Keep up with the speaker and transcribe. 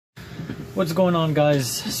What's going on, guys?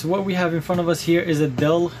 So what we have in front of us here is a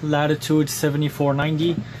Dell Latitude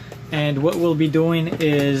 7490, and what we'll be doing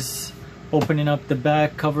is opening up the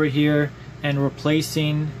back cover here and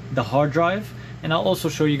replacing the hard drive. And I'll also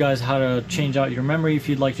show you guys how to change out your memory if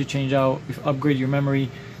you'd like to upgrade your memory,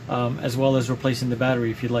 as well as replacing the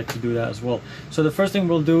battery if you'd like to do that as well. So the first thing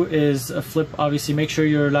we'll do is obviously make sure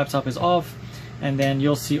your laptop is off, and then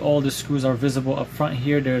you'll see all the screws are visible up front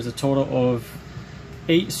here. There's a total of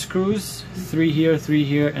 8 screws, 3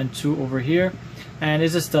 here, and 2 over here. And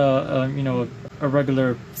it's just a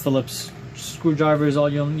regular Phillips screwdriver is all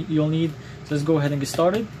you'll need. So let's go ahead and get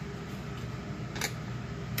started.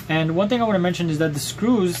 And one thing I want to mention is that the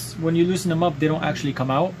screws, when you loosen them up, they don't actually come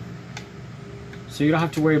out, so you don't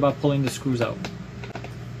have to worry about pulling the screws out.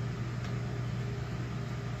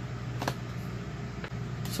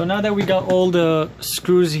 So now that we got all the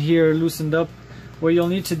screws here loosened up, what you'll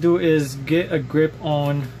need to do is get a grip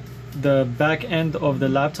on the back end of the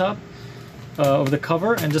laptop, of the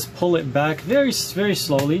cover, and just pull it back very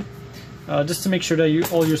slowly, just to make sure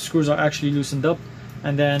that all your screws are actually loosened up.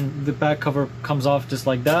 And then the back cover comes off just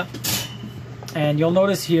like that. And you'll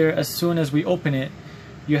notice here, as soon as we open it,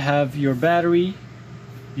 you have your battery,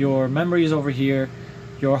 your memory is over here,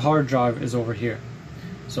 your hard drive is over here.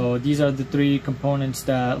 So these are the 3 components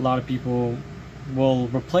that a lot of people will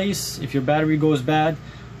replace. If your battery goes bad,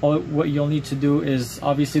 what you'll need to do is,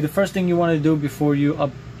 obviously the first thing you want to do before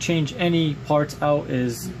you change any parts out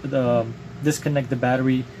is disconnect the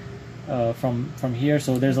battery from here.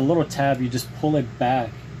 So there's a little tab, you just pull it back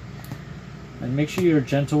and make sure you're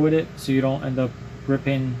gentle with it so you don't end up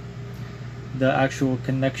ripping the actual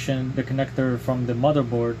connector from the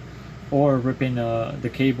motherboard, or ripping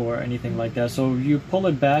the cable or anything like that. So you pull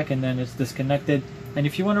it back and then it's disconnected. And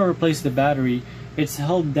if you want to replace the battery, it's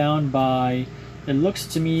held down by, it looks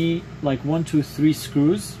to me like 1, 2, 3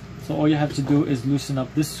 screws. So all you have to do is loosen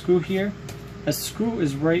up this screw here. A screw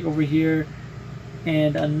is right over here,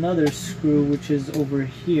 and another screw which is over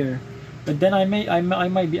here. But then I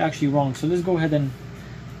might be actually wrong. So let's go ahead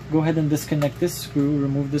and disconnect this screw,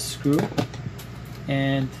 remove this screw,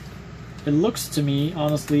 and it looks to me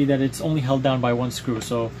honestly that it's only held down by 1 screw.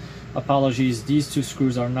 So apologies, these 2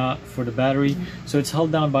 screws are not for the battery. So it's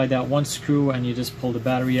held down by that 1 screw, and you just pull the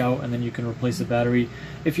battery out and then you can replace the battery.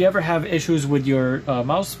 If you ever have issues with your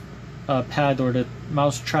mouse pad or the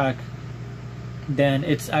mouse track, then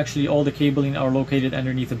it's actually all the cabling are located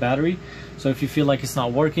underneath the battery. So if you feel like it's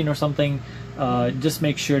not working or something, just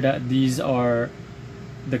make sure that these are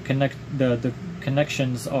the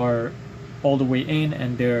connections are all the way in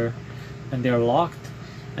and they're locked.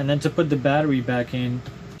 And then to put the battery back in,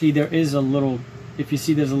 there is a little, if you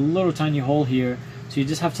see, there's a little tiny hole here, so you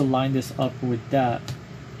just have to line this up with that,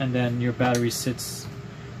 and then your battery sits,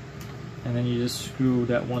 and then you just screw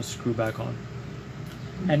that 1 screw back on.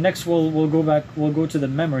 And next we'll go to the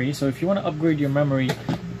memory. So if you want to upgrade your memory,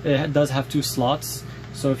 it does have 2 slots.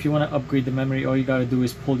 So if you want to upgrade the memory, all you got to do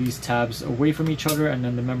is pull these tabs away from each other, and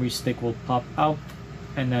then the memory stick will pop out,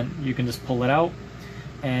 and then you can just pull it out.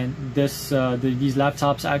 And these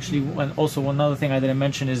laptops actually, and also one other thing I didn't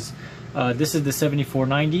mention is this is the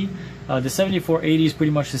 7490. The 7480 is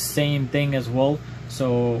pretty much the same thing as well.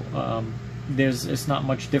 So it's not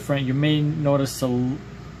much different. You may notice the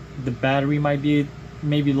battery might be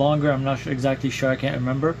maybe longer. I'm not exactly sure. I can't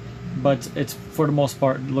remember, but it's, for the most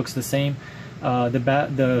part, looks the same.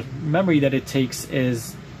 The memory that it takes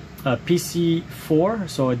is PC4,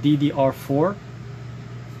 so a DDR4.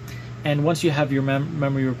 And once you have your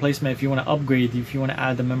memory replacement, if you want to upgrade, if you want to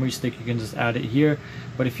add the memory stick, you can just add it here.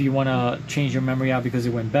 But if you want to change your memory out because it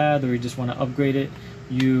went bad, or you just want to upgrade it,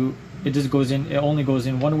 it just goes in. It only goes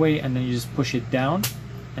in one way, and then you just push it down,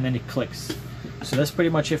 and then it clicks. So that's pretty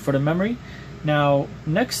much it for the memory. Now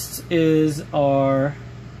next is our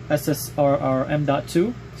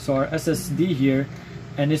M.2, so our SSD here,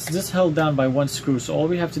 and it's just held down by 1 screw. So all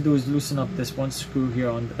we have to do is loosen up this 1 screw here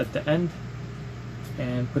at the end,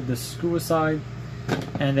 and put the screw aside,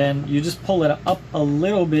 and then you just pull it up a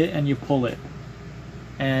little bit and you pull it,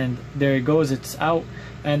 and there it goes, it's out.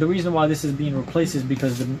 And the reason why this is being replaced is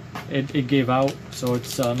because it gave out, so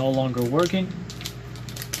it's no longer working.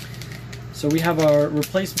 So we have our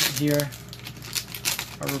replacement here,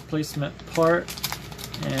 our replacement part,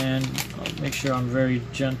 and I'll make sure I'm very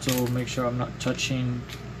gentle, make sure I'm not touching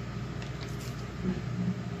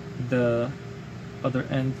the other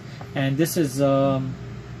end. And this is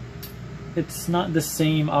it's not the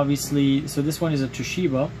same, obviously. So this one is a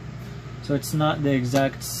Toshiba, so it's not the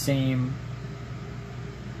exact same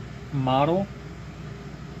model,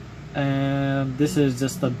 and this is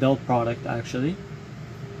just a Dell product actually.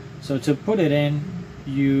 So to put it in,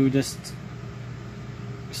 you just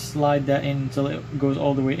slide that in until it goes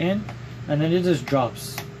all the way in, and then it just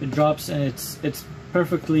drops. It drops, and it's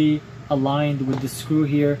perfectly aligned with the screw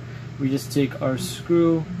here. We just take our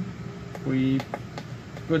screw, we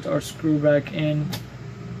put our screw back in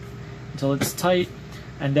until it's tight,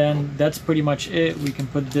 and then that's pretty much it. We can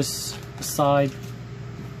put this aside.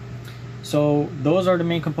 So those are the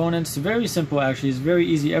main components. Very simple, actually. It's very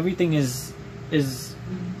easy. Everything is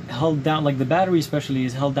held down, like the battery especially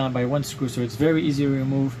is held down by one screw, so it's very easy to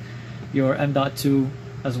remove. Your M.2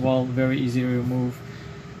 as well, very easy to remove.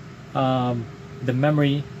 The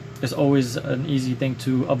memory is always an easy thing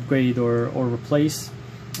to upgrade or replace.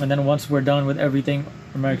 And then once we're done with everything,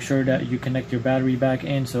 make sure that you connect your battery back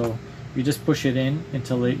in. So you just push it in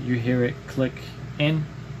until you hear it click in.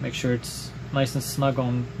 Make sure it's nice and snug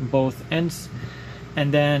on both ends.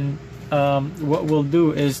 And then what we'll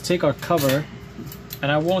do is take our cover,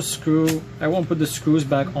 and I won't put the screws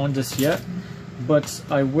back on just yet, but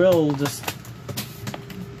I will just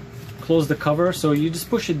close the cover. So you just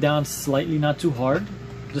push it down slightly, not too hard,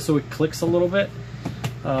 just so it clicks a little bit.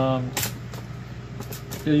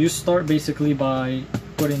 You start basically by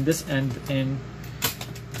putting this end in,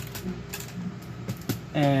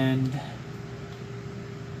 and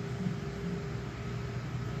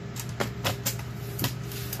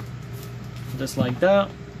just like that.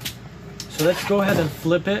 So let's go ahead and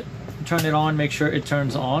flip it, turn it on, make sure it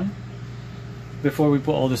turns on before we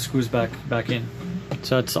put all the screws back in.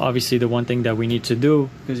 So that's obviously the one thing that we need to do,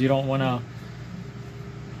 because you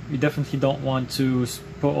definitely don't want to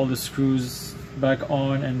put all the screws back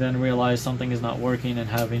on and then realize something is not working and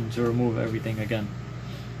having to remove everything again.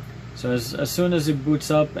 So as soon as it boots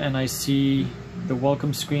up and I see the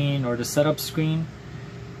welcome screen or the setup screen,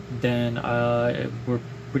 then we're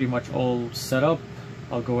pretty much all set up.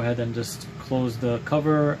 I'll go ahead and just close the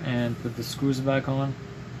cover and put the screws back on.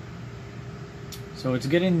 So it's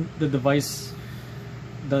getting the device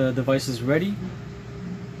is ready.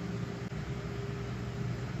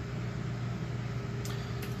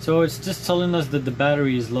 So it's just telling us that the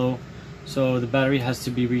battery is low, so the battery has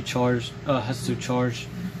to be recharged, has to charge,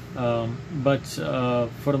 but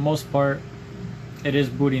for the most part it is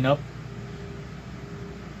booting up.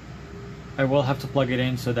 I will have to plug it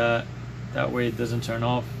in so that way it doesn't turn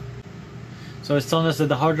off. So it's telling us that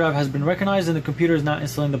the hard drive has been recognized and the computer is not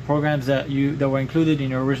installing the programs that were included in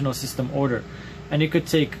your original system order, and it could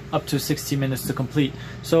take up to 60 minutes to complete.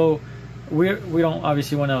 So we don't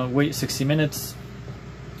obviously want to wait 60 minutes,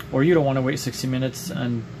 or you don't want to wait 60 minutes,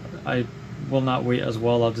 and I will not wait as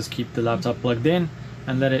well. I'll just keep the laptop plugged in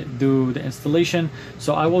and let it do the installation.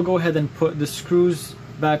 So I will go ahead and put the screws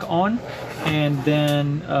back on, and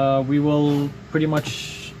then we will pretty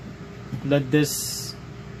much let this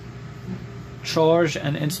charge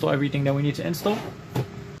and install everything that we need to install.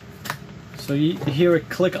 So you hear it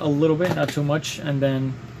click a little bit, not too much, and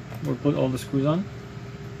then we'll put all the screws on.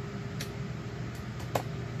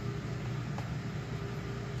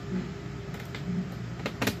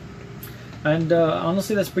 And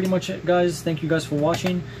honestly, that's pretty much it, guys. Thank you guys for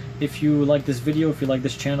watching. If you like this video, if you like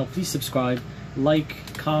this channel, please subscribe, like,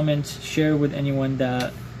 comment, share with anyone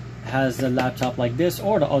that has a laptop like this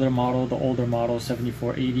or the other model, the older model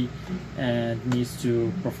 7480, and needs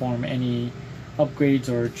to perform any upgrades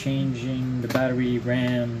or changing the battery,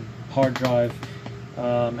 RAM, hard drive.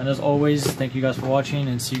 And as always, thank you guys for watching,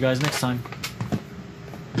 and see you guys next time.